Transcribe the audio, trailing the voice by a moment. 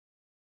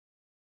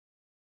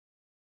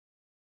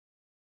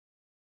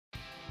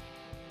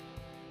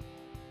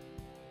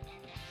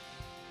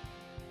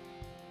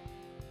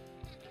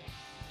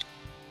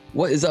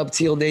What is up,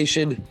 Teal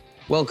Nation?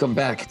 Welcome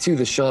back to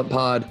the Chant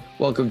Pod.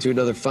 Welcome to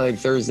another fine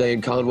Thursday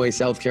in Conway,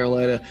 South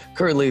Carolina.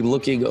 Currently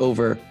looking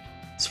over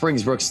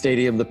Springsbrook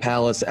Stadium, the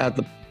Palace, at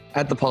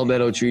the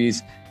palmetto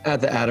trees, at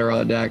the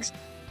Adirondacks.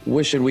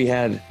 Wishing we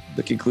had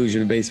the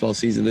conclusion of baseball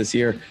season this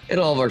year and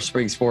all of our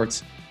spring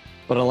sports.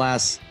 But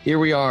alas, here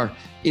we are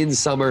in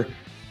summer,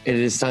 and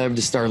it is time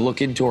to start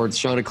looking towards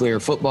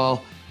Chanticleer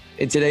football.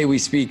 And today we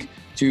speak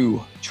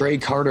to Trey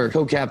Carter,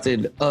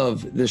 co-captain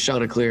of the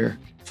Chanticleer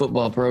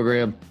football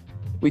program.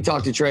 We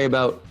talked to Trey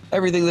about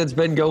everything that's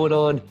been going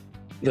on,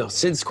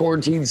 since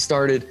quarantine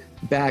started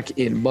back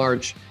in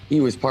March.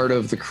 He was part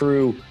of the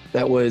crew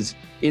that was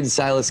in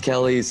Silas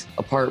Kelly's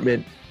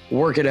apartment,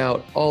 working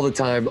out all the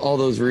time, all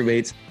those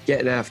roommates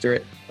getting after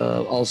it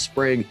all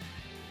spring.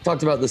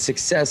 Talked about the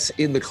success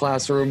in the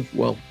classroom,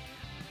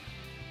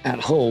 at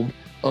home,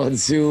 on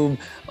Zoom,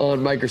 on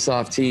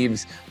Microsoft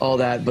Teams, all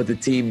that. But the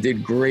team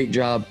did great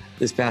job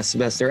this past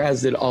semester,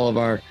 as did all of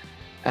our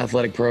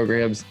athletic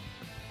programs.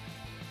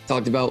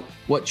 Talked about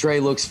what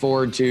Trey looks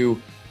forward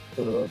to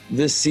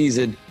this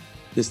season,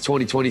 this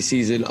 2020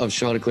 season of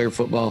Chanticleer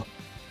football.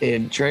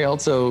 And Trey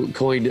also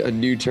coined a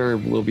new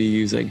term we'll be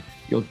using.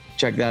 You'll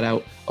check that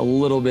out a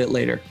little bit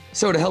later.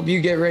 So to help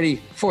you get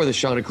ready for the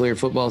Chanticleer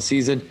football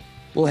season,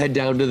 we'll head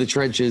down to the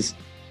trenches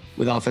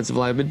with offensive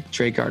lineman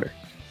Trey Carter.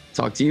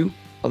 Talk to you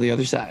on the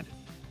other side.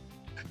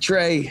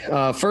 Trey,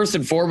 first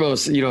and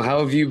foremost, how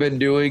have you been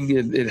doing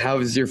and how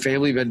has your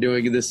family been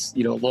doing in this,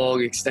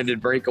 long extended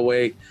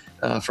breakaway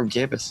from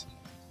campus?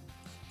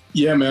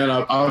 Yeah, man,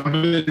 I've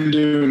been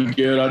doing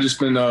good. I've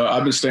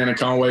been staying in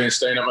Conway and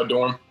staying at my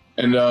dorm,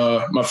 and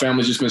my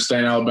family's just been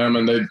staying in Alabama,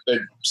 and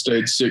they've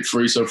stayed sick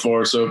free so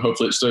far. So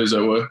hopefully it stays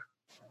that way.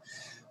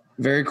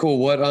 Very cool.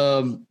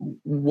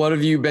 What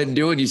have you been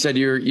doing? You said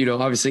you're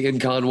obviously in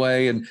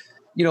Conway, and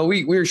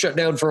we were shut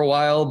down for a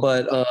while,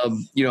 but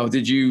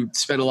did you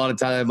spend a lot of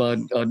time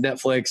on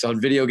Netflix, on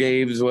video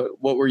games?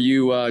 What were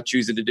you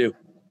choosing to do?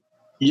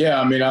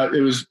 Yeah, I mean,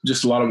 it was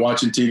just a lot of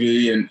watching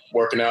TV and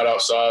working out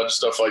outside,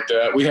 stuff like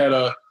that. We had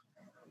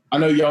I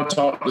know y'all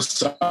talked to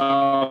Silas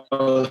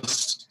a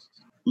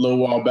little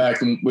while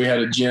back, and we had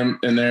a gym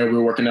in there. We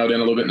were working out in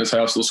a little bit in his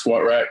house, a little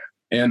squat rack,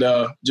 and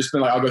just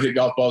been like, I'll go hit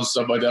golf balls and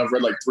stuff like that. I've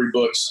read like 3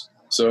 books,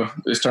 so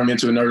it's turned me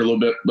into a nerd a little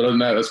bit. But other than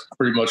that, that's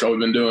pretty much all we've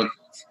been doing.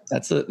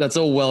 That's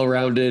a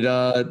well-rounded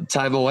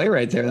time away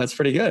right there. That's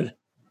pretty good.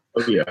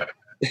 Oh yeah.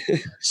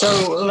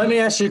 So let me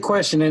ask you a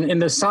question. In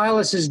the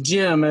Silas's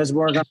gym, as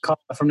we're going to call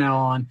it from now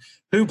on,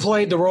 who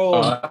played the role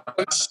of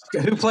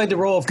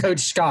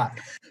Coach Scott?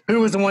 Who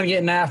was the one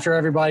getting after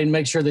everybody and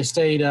make sure they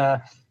stayed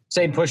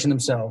pushing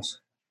themselves?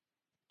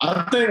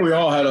 I think we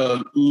all had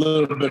a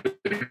little bit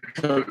of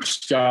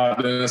Coach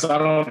Scott in us. I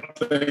don't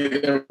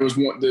think there was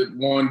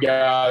one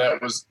guy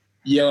that was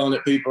yelling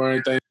at people or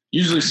anything.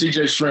 Usually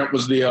CJ Shrimp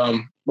was the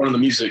one of the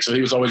music, so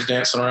he was always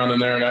dancing around in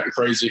there and acting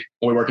crazy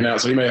when we were working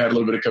out. So he may have had a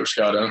little bit of Coach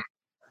Scott in him.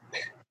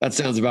 That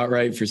sounds about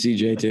right for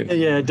CJ too.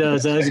 Yeah, it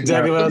does. That's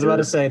exactly what I was about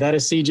to say. That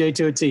is CJ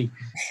to a T.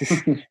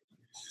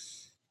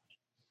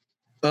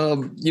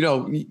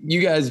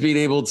 You guys being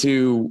able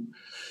to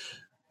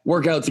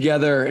work out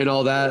together and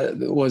all that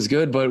was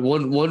good. But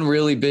one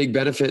really big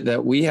benefit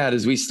that we had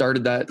is we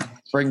started that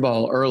spring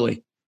ball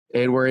early,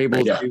 and we're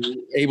able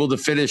to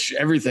finish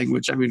everything.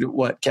 Which, I mean,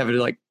 Kevin,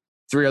 like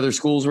 3 other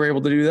schools were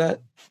able to do that?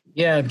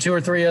 Yeah, 2 or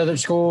 3 other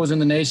schools in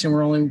the nation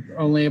were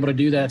only able to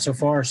do that so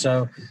far.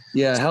 So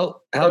yeah,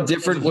 how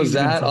different was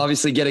that?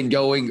 Obviously, getting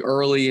going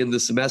early in the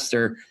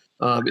semester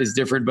is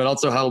different, but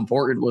also how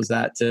important was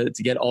that to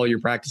get all your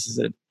practices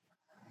in?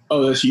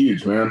 Oh, that's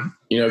huge, man.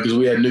 Because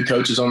we had new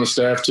coaches on the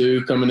staff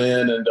too coming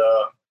in, and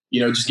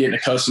just getting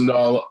accustomed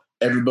to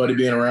everybody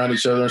being around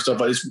each other and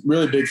stuff. It's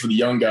really big for the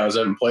young guys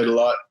that haven't played a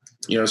lot.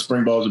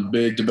 Spring ball is a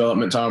big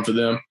development time for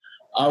them.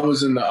 I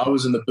was in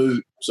the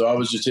boot, so I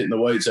was just hitting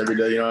the weights every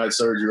day. I had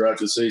surgery right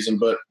after the season,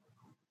 but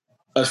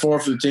as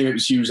far for the team, it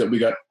was huge that we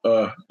got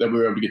that we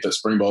were able to get that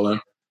spring ball in.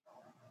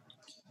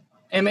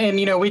 And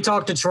we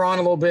talked to Teron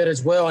a little bit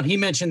as well, and he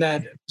mentioned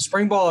that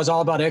spring ball is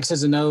all about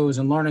X's and O's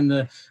and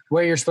learning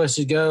where you're supposed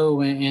to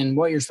go and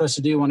what you're supposed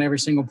to do on every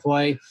single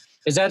play.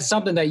 Is that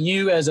something that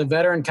you, as a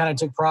veteran, kind of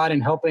took pride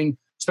in helping,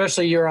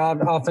 especially your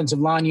offensive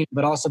line unit,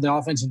 but also the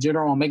offense in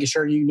general, and making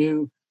sure you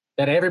knew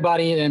that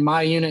everybody in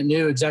my unit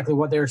knew exactly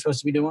what they were supposed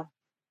to be doing?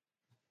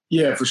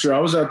 Yeah, for sure. I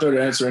was out there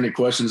to answer any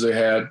questions they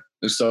had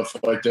and stuff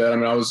like that. I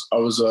mean, I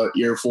was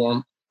ear for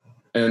them,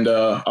 and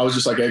I was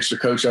just like an extra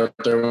coach out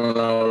there when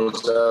I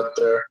was out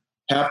there.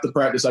 Half the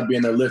practice I'd be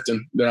in there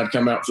lifting, then I'd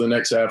come out for the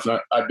next half, and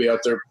I'd be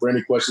out there for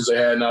any questions they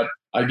had, and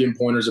I'd give them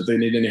pointers if they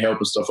need any help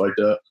and stuff like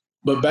that.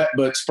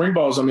 But spring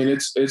balls, I mean,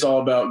 it's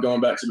all about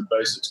going back to the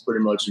basics,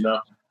 pretty much,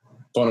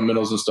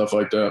 fundamentals and stuff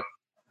like that.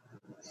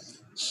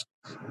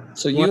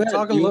 So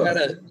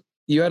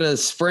you had a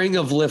spring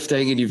of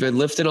lifting, and you've been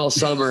lifting all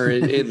summer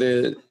in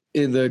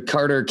the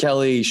Carter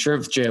Kelly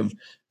Shrimp Gym.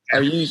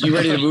 Are you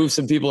ready to move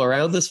some people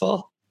around this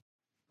fall?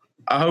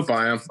 I hope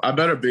I am. I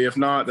better be. If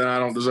not, then I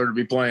don't deserve to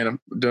be playing. I'm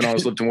doing all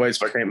this lifting weights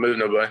if I can't move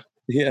nobody.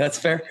 Yeah, that's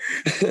fair.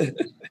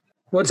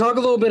 Well, talk a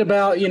little bit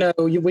about,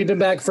 we've been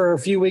back for a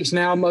few weeks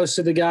now. Most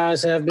of the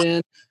guys have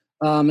been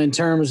in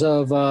terms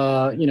of,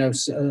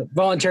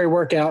 voluntary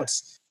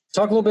workouts.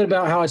 Talk a little bit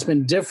about how it's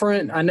been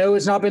different. I know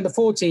it's not been the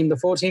full team. The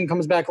full team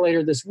comes back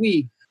later this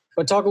week.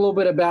 But talk a little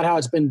bit about how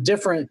it's been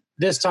different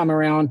this time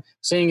around,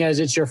 seeing as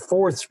it's your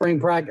fourth spring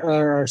practice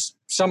or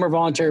summer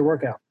voluntary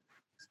workout.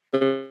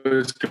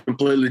 It's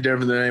completely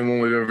different than anyone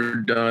we've ever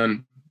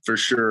done, for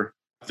sure.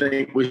 I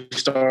think we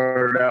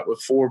started out with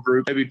 4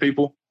 groups, maybe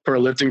people per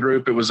lifting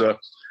group. It was a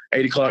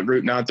 8 o'clock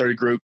group, 9:30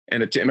 group,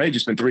 and it may have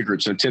just been 3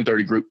 groups and a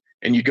 10:30 group.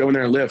 And you go in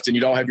there and lift, and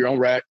you'd all have your own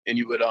rack, and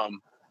you would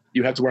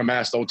you have to wear a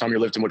mask the whole time you're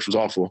lifting, which was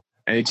awful.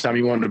 And anytime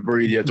you wanted to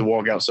breathe, you had to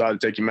walk outside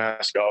and take your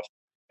mask off.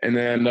 And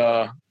then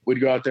we'd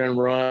go out there and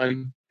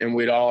run, and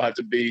we'd all have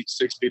to be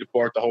 6 feet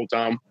apart the whole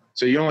time.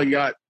 So you only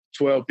got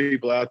 12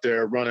 people out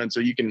there running, so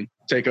you can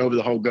take over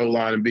the whole goal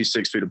line and be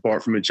 6 feet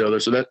apart from each other.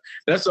 So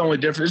that's the only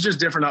difference. It's just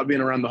different not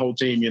being around the whole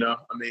team, I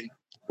mean,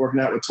 working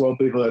out with 12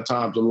 people at a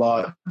time is a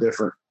lot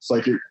different. It's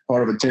like you're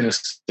part of a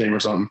tennis team or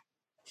something.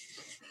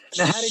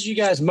 Now, how did you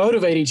guys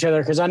motivate each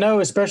other? Because I know,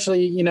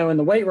 especially, in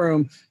the weight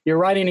room, you're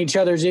right in each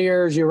other's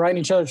ears, you're right in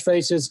each other's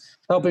faces,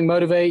 helping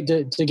motivate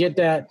to get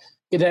that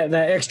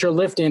extra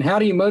lift in. How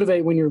do you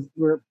motivate when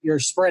you're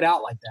spread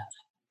out like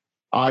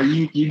that?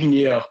 You can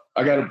yell.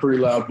 I got a pretty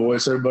loud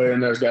voice. Everybody in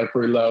there's got a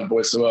pretty loud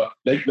voice. So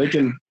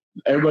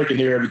everybody can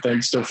hear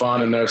everything still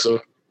fine in there. So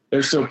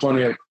there's still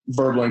plenty of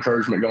verbal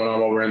encouragement going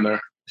on while we're in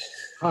there.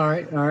 All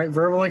right.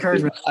 Verbal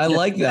encouragement. I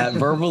like that.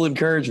 Verbal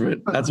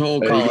encouragement. That's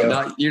what we'll call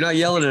it. You're not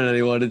yelling at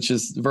anyone. It's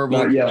just verbal.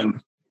 Not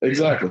yelling.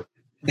 Exactly.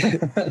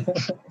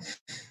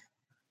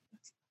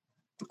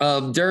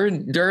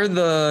 During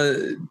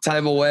the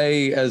time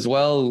away as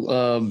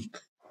well,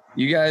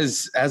 you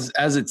guys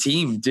as a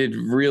team did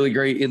really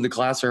great in the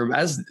classroom,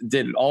 as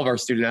did all of our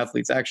student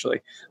athletes, actually.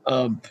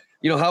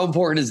 How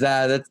important is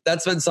that?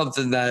 That's been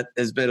something that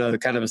has been a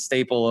kind of a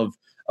staple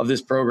of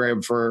this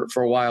program for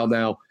a while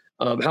now.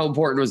 How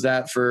important was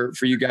that for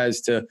you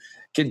guys to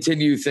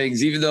continue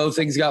things, even though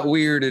things got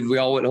weird and we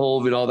all went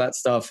home and all that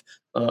stuff,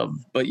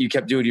 but you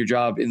kept doing your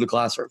job in the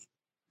classroom?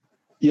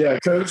 Yeah,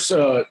 Coach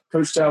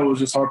Towell was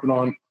just harping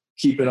on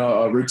keeping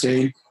a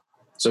routine.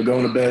 So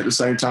going to bed at the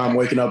same time,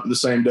 waking up the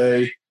same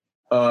day,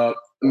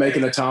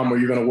 making a time where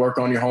you're going to work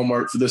on your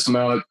homework for this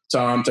amount of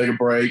time, take a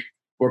break,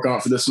 work on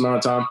it for this amount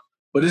of time.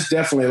 But it's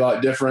definitely a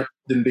lot different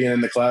than being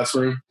in the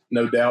classroom,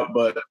 no doubt.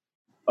 But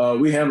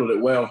we handled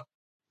it well.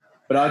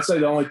 But I'd say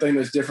the only thing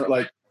that's different,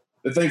 like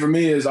the thing for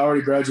me is I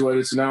already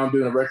graduated, so now I'm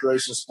doing a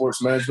recreation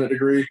sports management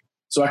degree,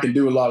 so I can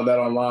do a lot of that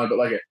online. But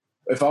like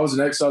if I was an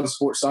exercise and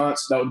sports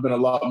science, that would have been a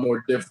lot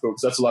more difficult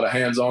because that's a lot of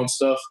hands-on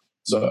stuff.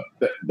 So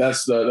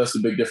that's the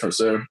big difference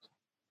there.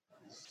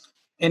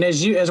 And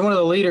as one of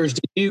the leaders,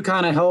 did you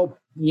kind of help,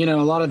 a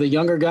lot of the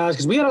younger guys?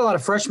 Because we had a lot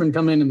of freshmen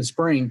come in the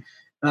spring,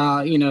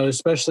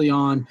 especially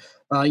on,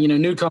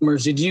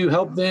 newcomers. Did you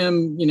help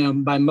them,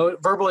 by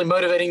verbally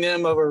motivating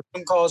them over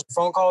Zoom calls,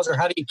 phone calls, or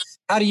how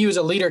do you as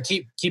a leader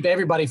keep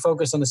everybody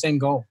focused on the same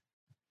goal?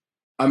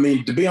 I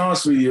mean, to be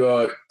honest with you,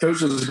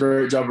 Coach does a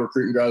great job of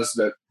recruiting guys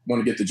that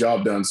want to get the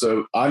job done.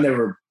 So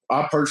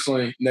I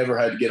personally never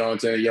had to get on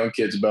to any young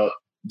kids about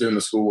doing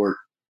the schoolwork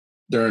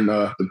during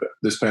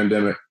this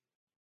pandemic.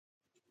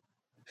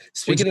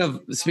 Speaking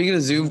of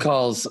Zoom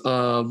calls,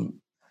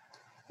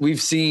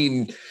 we've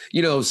seen,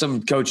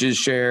 some coaches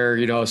share,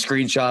 a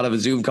screenshot of a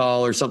Zoom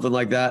call or something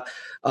like that.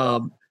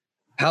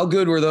 How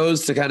good were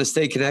those to kind of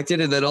stay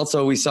connected? And then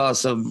also we saw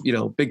some,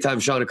 big time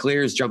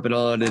Chanticleers jumping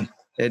on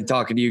and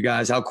talking to you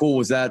guys. How cool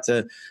was that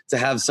to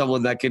have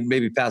someone that can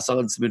maybe pass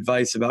on some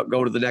advice about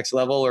going to the next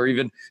level or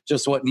even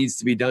just what needs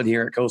to be done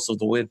here at Coastal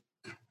to win?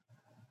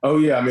 Oh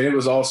yeah. I mean, it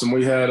was awesome.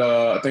 We had,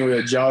 I think we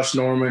had Josh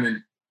Norman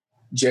and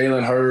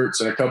Jalen Hurts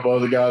and a couple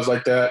other guys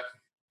like that.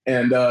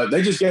 And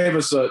they just gave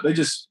us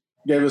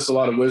a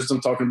lot of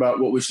wisdom talking about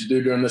what we should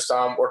do during this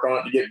time, work on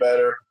it to get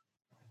better,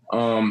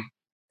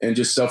 and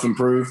just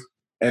self-improve.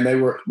 And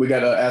we got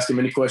to ask them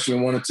any question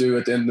we wanted to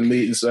at the end of the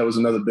meeting. So that was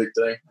another big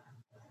thing.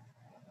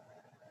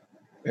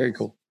 Very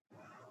cool.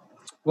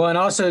 Well, and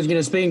also,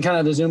 speaking kind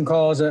of the Zoom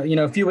calls,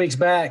 a few weeks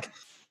back,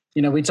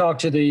 we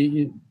talked to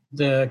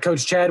the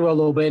Coach Chadwell a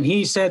little bit, and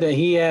he said that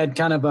he had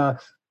kind of a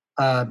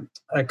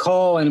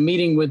call and a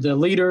meeting with the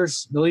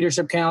leaders, the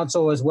leadership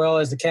council, as well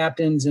as the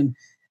captains, and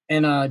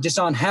just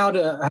on how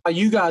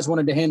you guys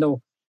wanted to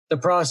handle the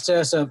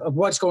process of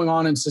what's going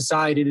on in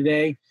society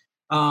today.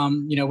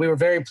 We were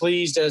very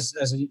pleased as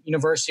a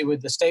university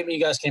with the statement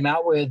you guys came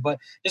out with, but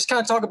just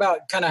kind of talk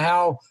about kind of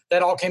how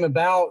that all came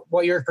about,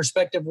 what your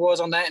perspective was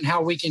on that, and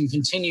how we can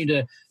continue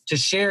to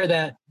share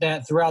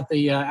that throughout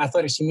the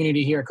athletics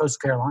community here at Coastal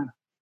Carolina.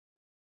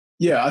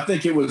 Yeah, I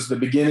think it was the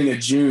beginning of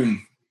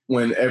June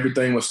when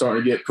everything was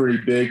starting to get pretty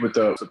big with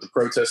the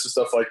protests and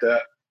stuff like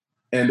that.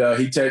 And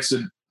he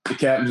texted the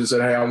captains and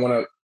said, "Hey, I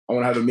want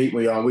to have a meeting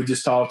with y'all." We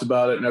just talked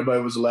about it, and everybody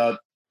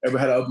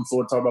had an open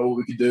floor to talk about what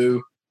we could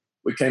do.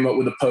 We came up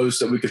with a post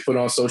that we could put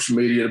on social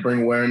media to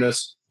bring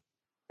awareness.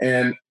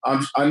 And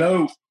I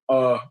know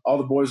all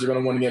the boys are going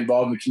to want to get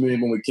involved in the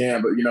community when we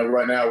can, but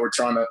right now we're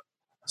trying to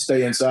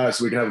stay inside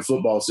so we can have a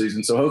football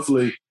season. So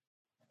hopefully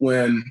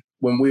when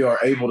we are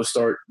able to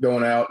start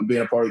going out and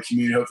being a part of the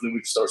community, hopefully we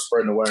can start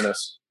spreading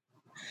awareness.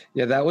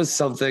 Yeah, that was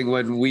something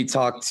when we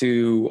talked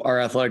to our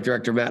athletic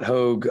director, Matt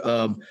Hogue.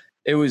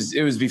 It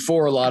was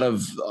before a lot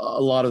of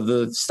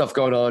the stuff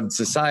going on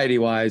society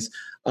wise.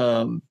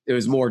 It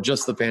was more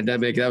just the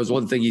pandemic. That was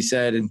one thing he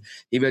said. And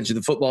he mentioned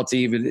the football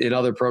team and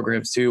other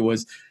programs too.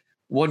 Was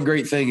one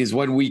great thing is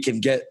when we can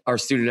get our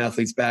student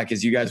athletes back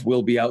is you guys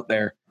will be out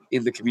there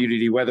in the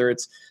community, whether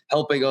it's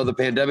helping on the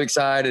pandemic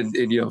side and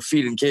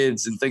feeding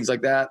kids and things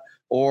like that,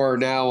 or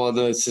now on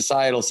the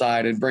societal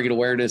side and bringing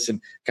awareness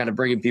and kind of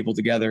bringing people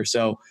together.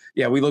 So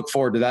yeah, we look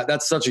forward to that.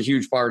 That's such a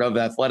huge part of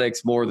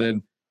athletics, more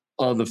than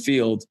on the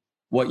field,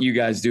 what you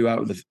guys do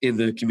out in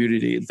the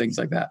community and things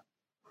like that.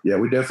 Yeah,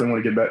 we definitely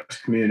want to get back to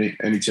the community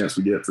any chance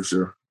we get, for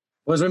sure.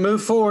 Well, as we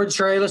move forward,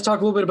 Trey, let's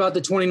talk a little bit about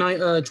the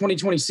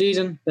 2020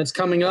 season that's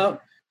coming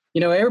up.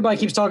 Everybody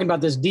keeps talking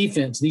about this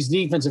defense, these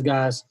defensive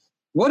guys.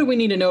 What do we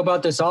need to know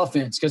about this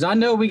offense? Because I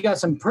know we got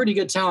some pretty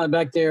good talent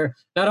back there,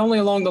 not only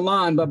along the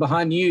line, but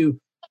behind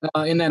you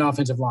in that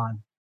offensive line.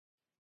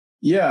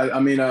 Yeah, I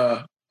mean,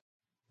 I'm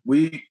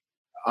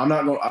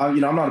not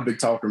a big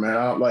talker, man.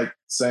 I don't like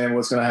saying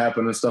what's going to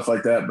happen and stuff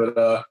like that.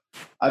 But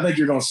I think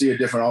you're going to see a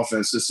different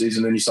offense this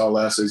season than you saw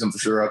last season for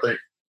sure. I think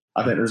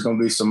there's going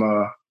to be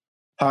some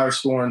higher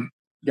scoring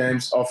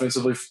games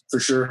offensively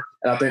for sure,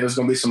 and I think there's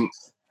going to be some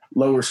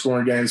lower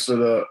scoring games for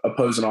the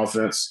opposing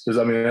offense because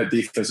that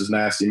defense is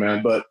nasty,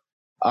 man. But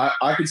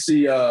I could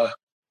see. I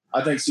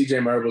think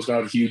CJ Marable's going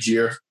to have a huge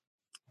year.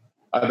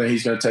 I think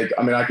he's going to take.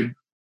 I could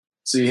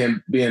see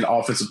him being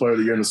Offensive Player of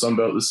the Year in the Sun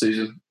Belt this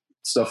season,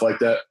 stuff like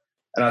that.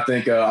 And I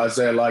think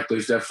Isaiah Likely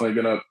is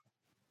definitely going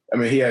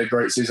to. He had a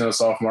great season as a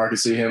sophomore. I can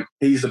see him.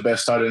 He's the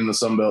best tight end in the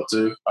Sun Belt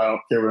too. I don't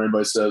care what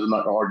anybody says. I'm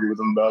not going to argue with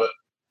him about it.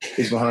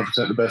 He's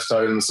 100% the best tight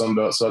end in the Sun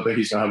Belt, so I think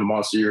he's going to have a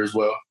monster year as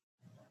well.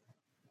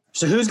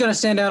 So who's going to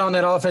stand out on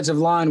that offensive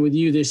line with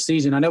you this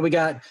season? I know we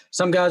got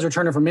some guys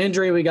returning from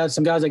injury. We got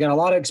some guys that got a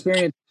lot of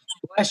experience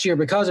last year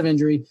because of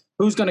injury.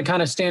 Who's going to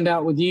kind of stand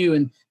out with you,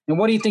 and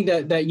what do you think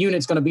that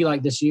unit's going to be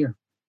like this year?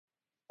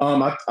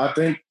 I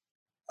think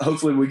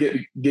hopefully we get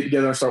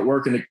together and start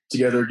working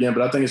together again,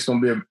 but I think it's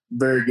going to be a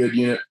very good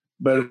unit,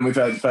 better than we've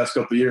had the past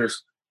couple of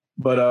years.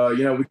 But,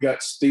 we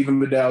got Steven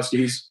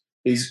Badowski.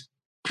 He's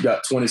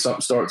got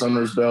 20-something starts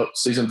under his belt,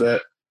 seasoned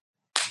vet.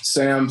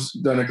 Sam's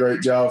done a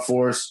great job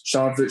for us.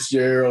 Sean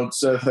Fitzgerald,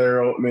 Seth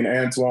Harrell,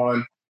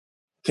 Antoine,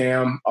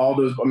 Cam, all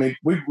those.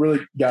 We've really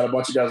got a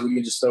bunch of guys we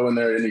can just throw in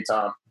there at any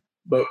time.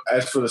 But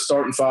as for the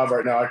starting five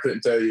right now, I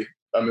couldn't tell you.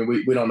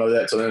 We don't know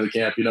that until the end of the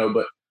camp,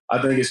 but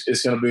I think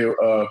it's going to be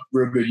a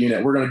real good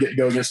unit. We're going to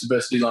go against the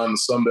best D-line in the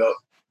Sun Belt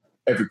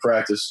every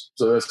practice.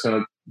 So that's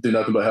going to do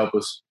nothing but help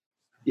us.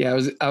 Yeah,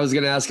 I was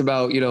going to ask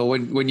about,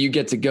 when you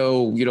get to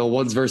go,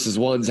 ones versus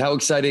ones, how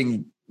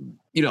exciting,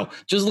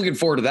 just looking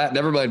forward to that.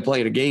 Never mind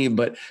playing a game,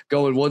 but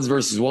going ones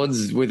versus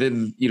ones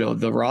within,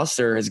 the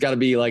roster has got to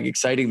be like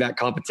exciting, that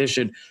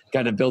competition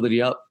kind of building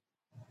you up.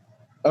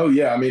 Oh,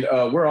 yeah.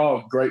 We're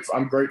all great.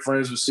 I'm great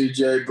friends with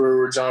CJ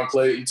Brewer, John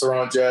Clayton,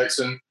 Teron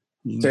Jackson,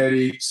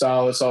 Teddy,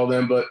 Silas, all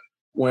them. But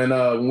when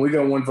we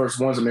go one versus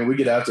ones, we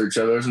get after each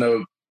other. There's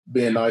no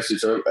being nice to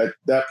each other. At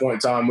that point in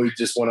time, we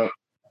just want to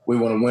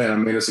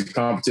win. It's a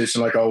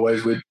competition like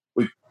always. We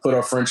put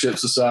our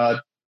friendships aside,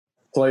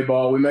 play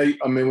ball. We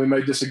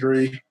may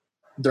disagree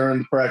during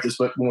the practice,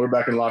 but when we're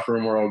back in the locker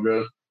room, we're all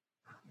good.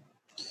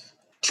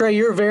 Trey,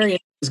 you're a very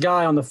nice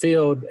guy on the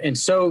field and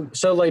so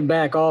laid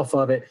back off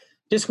of it.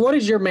 Just what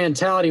is your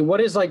mentality? What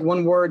is like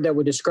one word that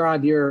would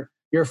describe your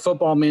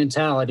football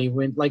mentality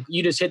when like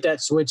you just hit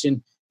that switch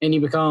and you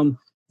become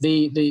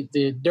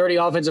the dirty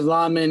offensive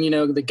lineman,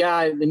 the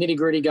guy, the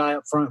nitty-gritty guy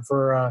up front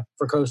for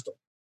Coastal?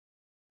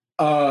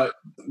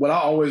 What I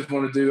always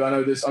want to do, I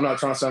know this, I'm not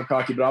trying to sound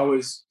cocky, but I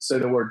always say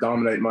the word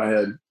dominate in my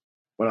head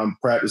when I'm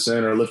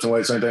practicing or lifting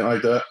weights or anything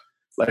like that.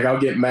 Like I'll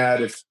get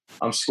mad if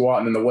I'm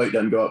squatting and the weight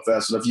doesn't go up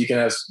fast enough. You can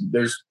ask,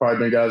 there's probably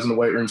been guys in the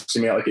weight room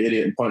see me out like an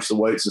idiot and punch the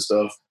weights and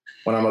stuff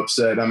when I'm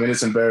upset.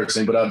 It's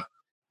embarrassing, but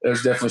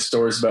there's definitely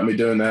stories about me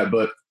doing that.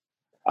 But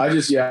I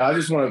just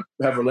want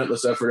to have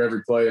relentless effort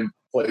every play and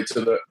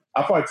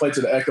I probably play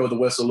to the echo of the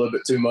whistle a little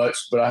bit too much,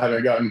 but I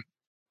haven't gotten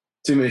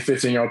too many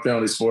 15-yard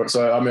penalties for it.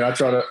 So, I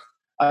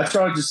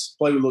try to just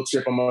play with a little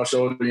chip on my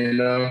shoulder,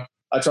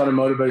 I try to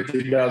motivate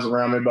the guys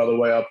around me by the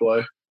way I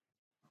play.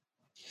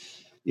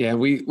 Yeah,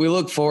 we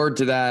look forward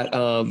to that,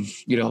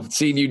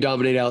 seeing you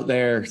dominate out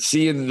there,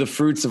 seeing the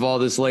fruits of all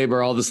this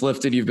labor, all this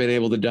lifting you've been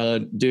able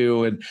to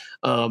do. And,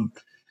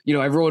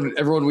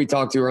 everyone we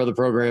talk to around the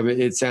program,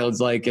 it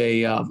sounds like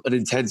an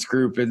intense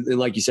group and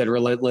like you said,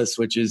 relentless,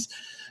 which is,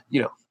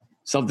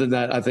 something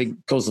that I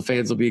think Coastal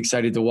fans will be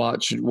excited to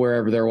watch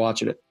wherever they're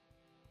watching it.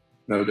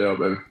 No doubt,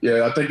 baby.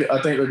 Yeah, I think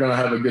they're going to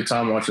have a good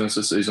time watching us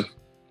this season.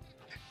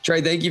 Trey,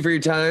 thank you for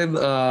your time.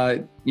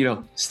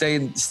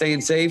 Staying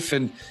safe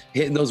and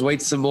hitting those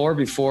weights some more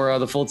before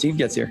the full team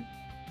gets here.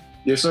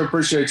 Yes, sir.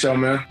 Appreciate y'all,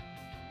 man.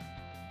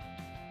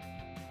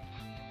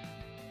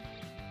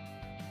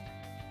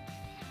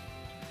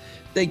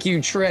 Thank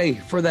you, Trey,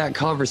 for that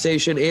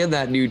conversation and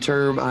that new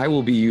term I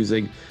will be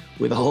using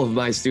with all of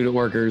my student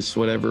workers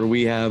whenever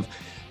we have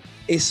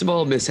a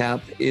small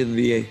mishap in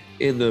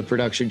the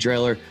production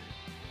trailer.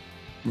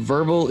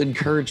 Verbal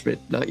encouragement,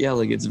 not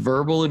yelling. It's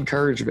verbal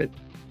encouragement.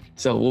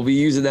 So we'll be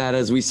using that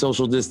as we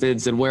social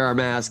distance and wear our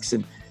masks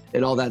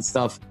and all that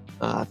stuff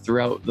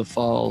throughout the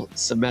fall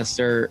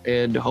semester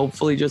and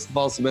hopefully just the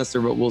fall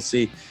semester, but we'll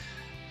see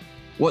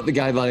what the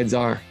guidelines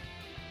are.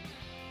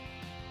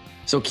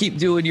 So keep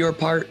doing your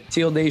part,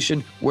 Teal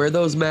Nation. Wear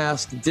those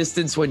masks,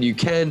 distance when you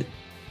can.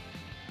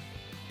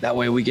 That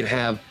way we can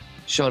have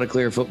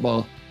Chanticleer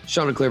football,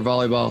 Chanticleer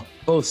volleyball,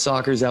 both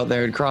soccers out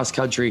there and cross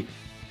country,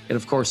 and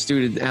of course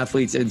student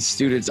athletes and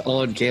students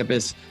on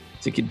campus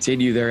to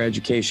continue their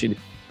education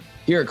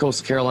here at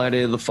Coastal Carolina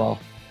in the fall.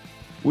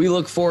 We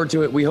look forward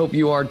to it. We hope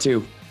you are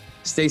too.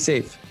 Stay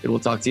safe, and we'll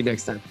talk to you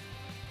next time.